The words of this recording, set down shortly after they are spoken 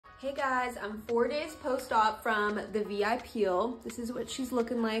Hey guys, I'm 4 days post-op from the VI peel. This is what she's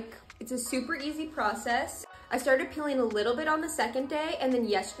looking like. It's a super easy process. I started peeling a little bit on the second day, and then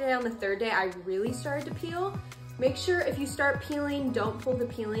yesterday on the third day, I really started to peel. Make sure if you start peeling, don't pull the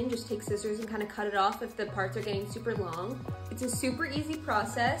peeling, just take scissors and kind of cut it off if the parts are getting super long. It's a super easy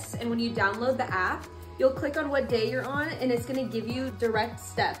process, and when you download the app, you'll click on what day you're on, and it's gonna give you direct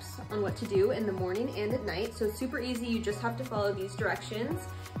steps on what to do in the morning and at night. So it's super easy, you just have to follow these directions.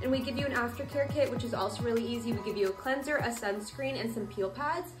 And we give you an aftercare kit, which is also really easy. We give you a cleanser, a sunscreen, and some peel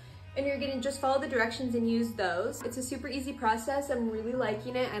pads. And you're gonna just follow the directions and use those. It's a super easy process. I'm really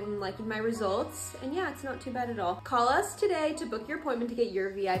liking it. I'm liking my results. And yeah, it's not too bad at all. Call us today to book your appointment to get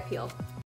your VI peel.